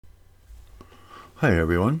Hi,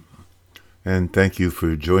 everyone, and thank you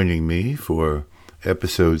for joining me for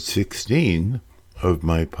episode 16 of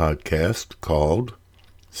my podcast called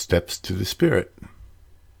Steps to the Spirit.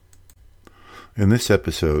 In this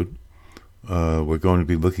episode, we're going to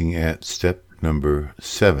be looking at step number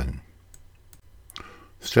 7.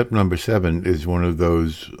 Step number 7 is one of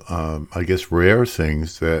those, rare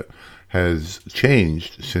things that has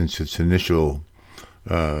changed since its initial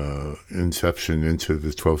inception into the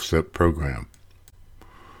 12-step program.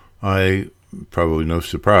 I, probably no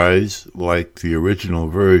surprise, like the original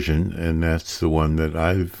version, and that's the one that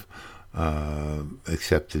I've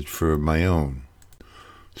accepted for my own.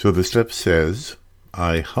 So the step says,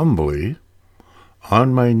 I humbly,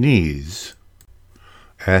 on my knees,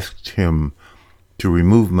 asked him to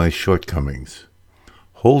remove my shortcomings,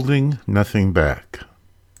 holding nothing back.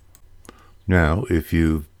 Now, if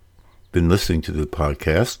you've been listening to the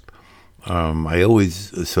podcast, I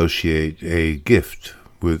always associate a gift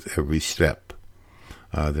with every step.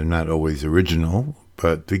 They're not always original,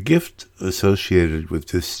 but the gift associated with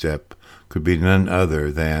this step could be none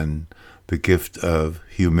other than the gift of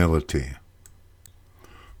humility.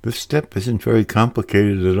 This step isn't very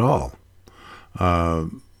complicated at all. I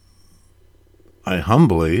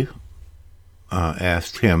humbly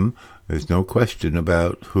asked him, there's no question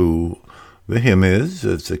about who the him is,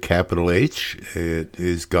 it's a capital H, it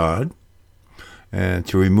is God, and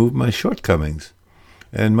to remove my shortcomings.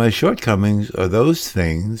 And my shortcomings are those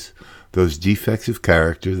things, those defects of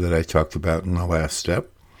character that I talked about in the last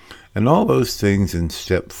step, and all those things in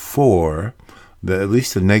step 4, at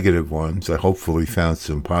least the negative ones. I hopefully found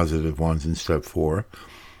some positive ones in step 4,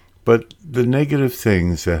 but the negative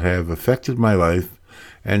things that have affected my life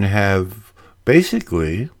and have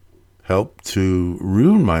basically helped to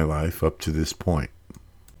ruin my life up to this point.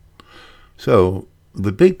 So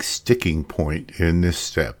the big sticking point in this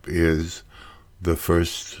step is the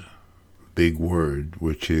first big word,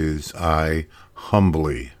 which is I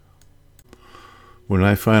humbly. When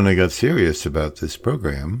I finally got serious about this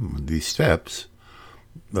program, these steps,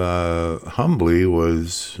 humbly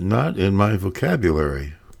was not in my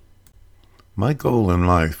vocabulary. My goal in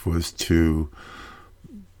life was to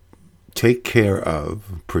take care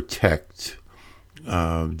of, protect,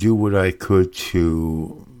 do what I could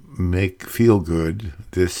to make feel good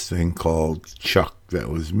this thing called Chuck that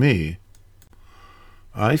was me.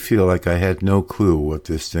 I feel like I had no clue what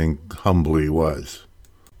this thing humbly was.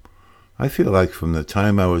 I feel like from the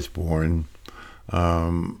time I was born,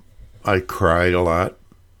 I cried a lot.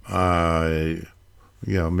 I,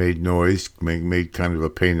 made noise, made kind of a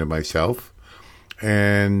pain of myself.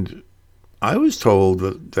 And I was told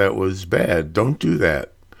that was bad. Don't do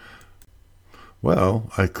that.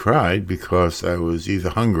 Well, I cried because I was either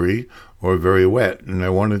hungry or very wet, and I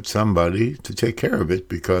wanted somebody to take care of it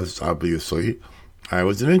because, obviously, I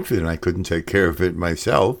was an infant and I couldn't take care of it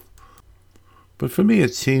myself. But for me,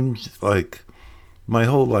 it seemed like my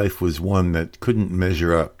whole life was one that couldn't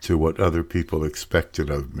measure up to what other people expected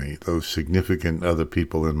of me, those significant other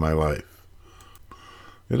people in my life.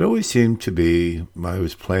 It always seemed to be I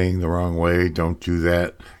was playing the wrong way. Don't do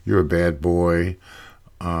that. You're a bad boy.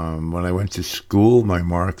 When I went to school, my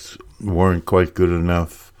marks weren't quite good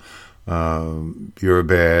enough. You're a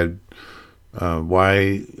bad.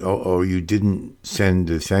 Why? You didn't send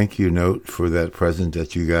a thank you note for that present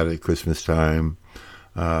that you got at Christmas time.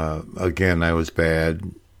 Again, I was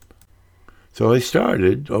bad. So I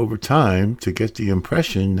started over time to get the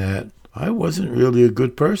impression that I wasn't really a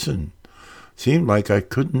good person. Seemed like I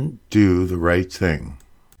couldn't do the right thing.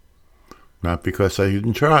 Not because I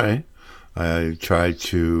didn't try. I tried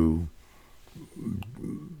to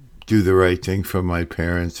do the right thing for my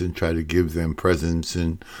parents and try to give them presents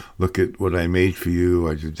and look at what I made for you.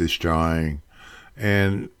 I did this drawing.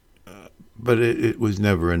 But it was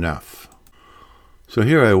never enough. So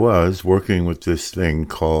here I was working with this thing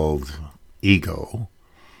called ego,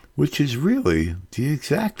 which is really the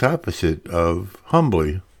exact opposite of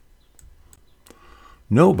humbly.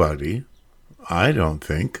 Nobody, I don't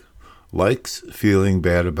think, likes feeling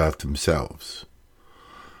bad about themselves.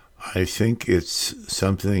 I think it's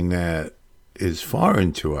something that is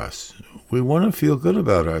foreign to us. We want to feel good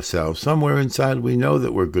about ourselves. Somewhere inside we know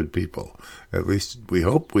that we're good people. At least we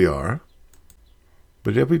hope we are.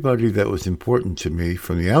 But everybody that was important to me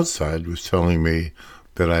from the outside was telling me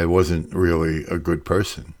that I wasn't really a good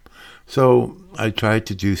person. So I tried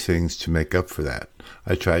to do things to make up for that.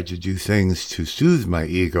 I tried to do things to soothe my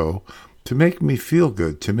ego, to make me feel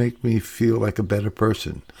good, to make me feel like a better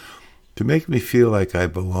person, to make me feel like I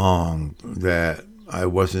belonged, that I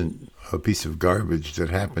wasn't a piece of garbage that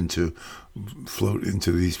happened to float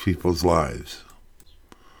into these people's lives.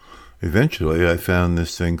 Eventually, I found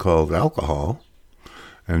this thing called alcohol,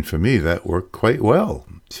 and for me, that worked quite well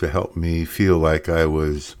to help me feel like I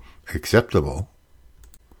was acceptable.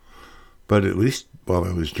 But at least while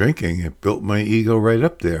I was drinking, it built my ego right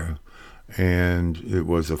up there. And it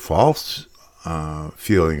was a false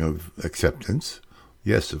feeling of acceptance.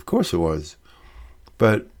 Yes, of course it was.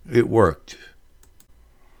 But it worked.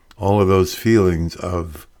 All of those feelings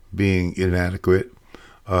of being inadequate,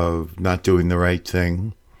 of not doing the right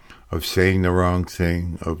thing, of saying the wrong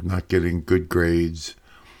thing, of not getting good grades,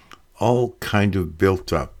 all kind of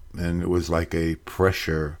built up. And it was like a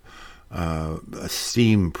pressure, a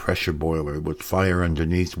steam pressure boiler with fire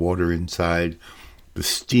underneath, water inside. The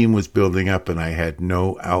steam was building up and I had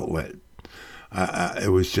no outlet.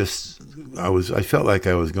 It was just, I felt like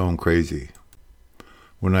I was going crazy.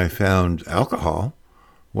 When I found alcohol,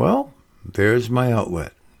 well, there's my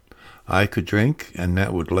outlet. I could drink and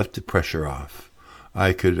that would let the pressure off.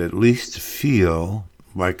 I could at least feel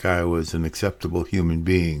like I was an acceptable human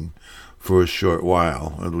being for a short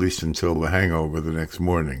while, at least until the hangover the next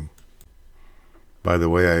morning. By the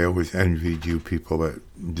way, I always envied you people that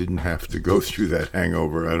didn't have to go through that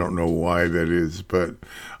hangover. I don't know why that is, but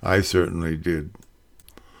I certainly did.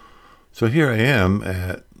 So here I am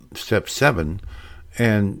at step 7,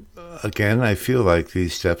 and again, I feel like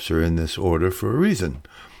these steps are in this order for a reason.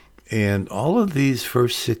 And all of these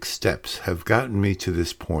first 6 steps have gotten me to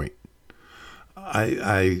this point.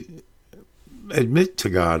 I admit to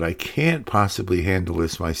God, I can't possibly handle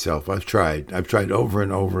this myself. I've tried over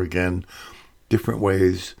and over again, different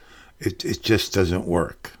ways. It just doesn't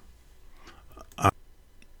work. I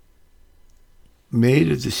made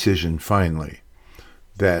a decision finally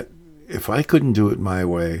that if I couldn't do it my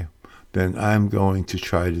way, then I'm going to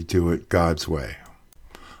try to do it God's way.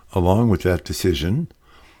 Along with that decision,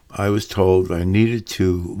 I was told I needed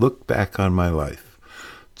to look back on my life,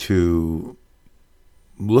 to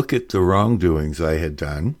look at the wrongdoings I had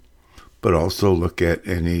done, but also look at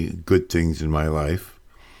any good things in my life.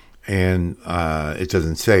 And it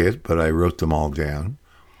doesn't say it, but I wrote them all down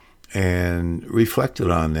and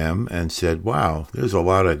reflected on them and said, wow, there's a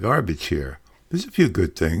lot of garbage here. There's a few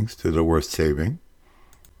good things that are worth saving.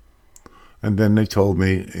 And then they told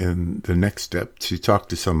me in the next step to talk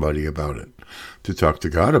to somebody about it, to talk to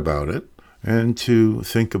God about it, and to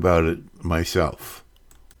think about it myself.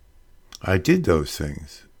 I did those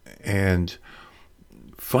things. And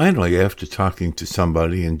finally, after talking to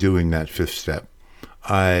somebody and doing that 5th step,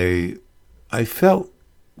 I felt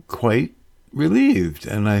quite relieved,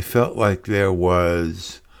 and I felt like there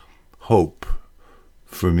was hope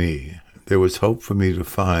for me. There was hope for me to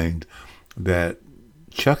find that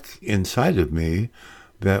Chuck inside of me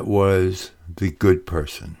that was the good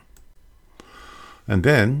person. And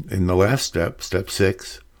then, in the last step, step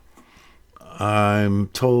 6, I'm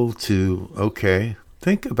told to, okay,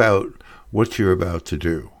 think about what you're about to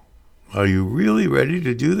do. Are you really ready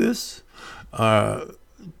to do this?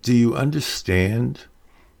 Do you understand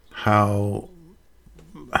how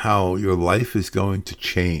your life is going to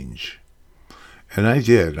change? And I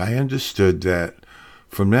did. I understood that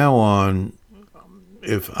from now on,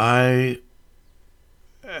 if I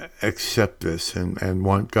accept this and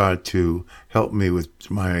want God to help me with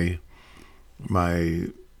my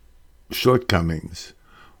shortcomings,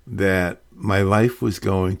 that my life was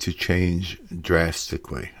going to change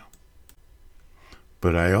drastically.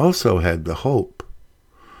 But I also had the hope,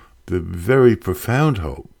 the very profound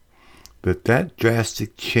hope, that that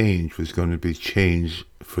drastic change was going to be changed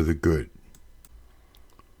for the good.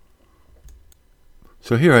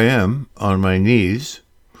 So here I am on my knees,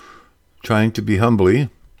 trying to be humbly,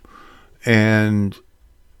 and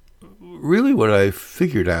really what I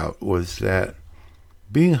figured out was that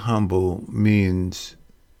being humble means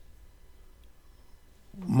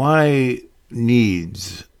my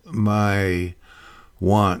needs, my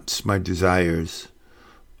wants, my desires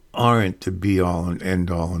aren't the be-all and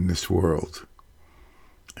end-all in this world.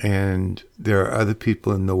 And there are other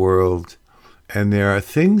people in the world, and there are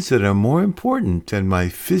things that are more important than my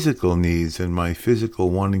physical needs and my physical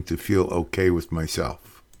wanting to feel okay with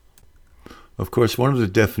myself. Of course, one of the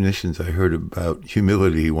definitions I heard about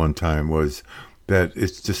humility one time was that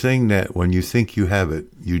it's the thing that when you think you have it,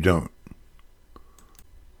 you don't.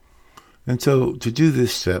 And so to do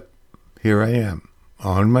this step, here I am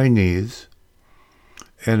on my knees,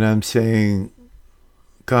 and I'm saying,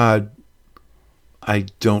 God, I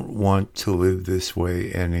don't want to live this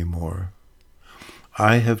way anymore.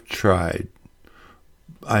 I have tried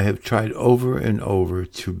over and over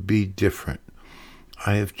to be different.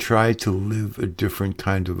 I have tried to live a different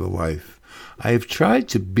kind of a life. I have tried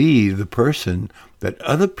to be the person that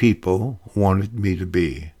other people wanted me to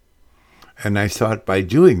be. And I thought by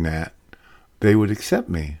doing that, they would accept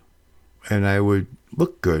me and I would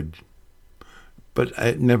look good. But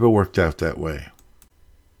it never worked out that way.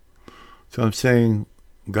 So I'm saying,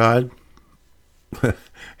 God,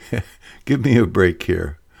 give me a break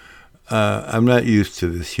here. I'm not used to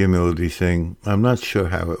this humility thing. I'm not sure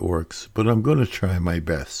how it works, but I'm going to try my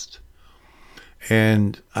best.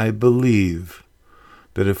 And I believe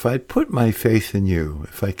that if I put my faith in you,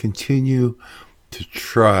 if I continue to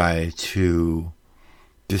try to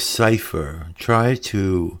decipher, try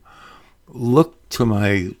to look to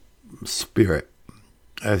my spirit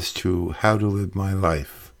as to how to live my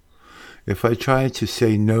life, if I try to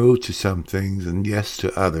say no to some things and yes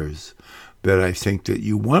to others that I think that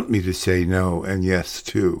you want me to say no and yes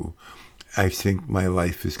to, I think my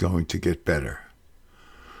life is going to get better.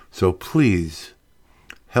 So please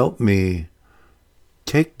help me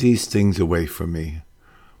take these things away from me.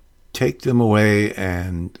 Take them away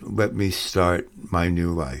and let me start my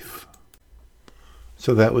new life.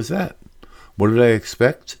 So that was that. What did I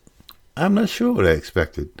expect? I'm not sure what I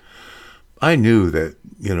expected. I knew that,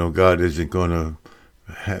 God isn't going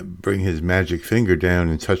to bring his magic finger down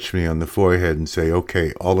and touch me on the forehead and say,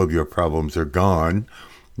 okay, all of your problems are gone.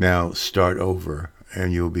 Now start over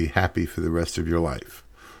and you'll be happy for the rest of your life.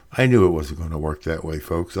 I knew it wasn't going to work that way,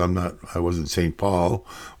 folks. I wasn't St. Paul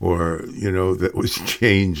or, that was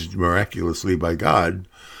changed miraculously by God.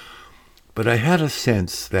 But I had a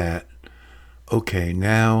sense that, okay,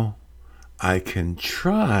 now I can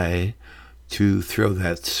try to throw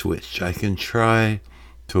that switch. I can try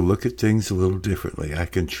to look at things a little differently. I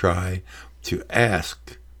can try to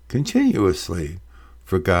ask continuously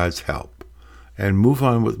for God's help and move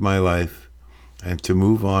on with my life and to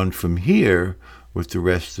move on from here with the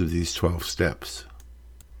rest of these 12 steps.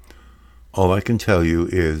 All I can tell you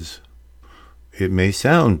is it may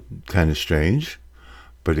sound kind of strange,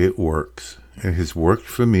 but it works. It has worked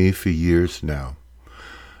for me for years now.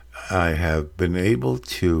 I have been able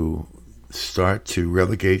to start to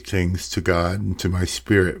relegate things to God and to my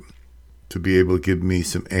spirit to be able to give me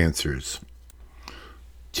some answers,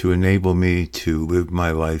 to enable me to live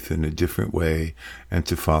my life in a different way and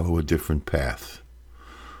to follow a different path.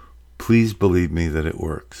 Please believe me that it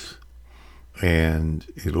works. And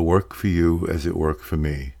it'll work for you as it worked for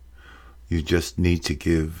me. You just need to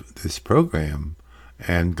give this program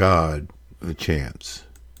and God a chance.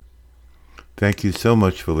 Thank you so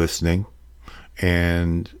much for listening,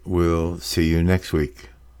 and we'll see you next week.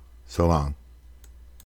 So long.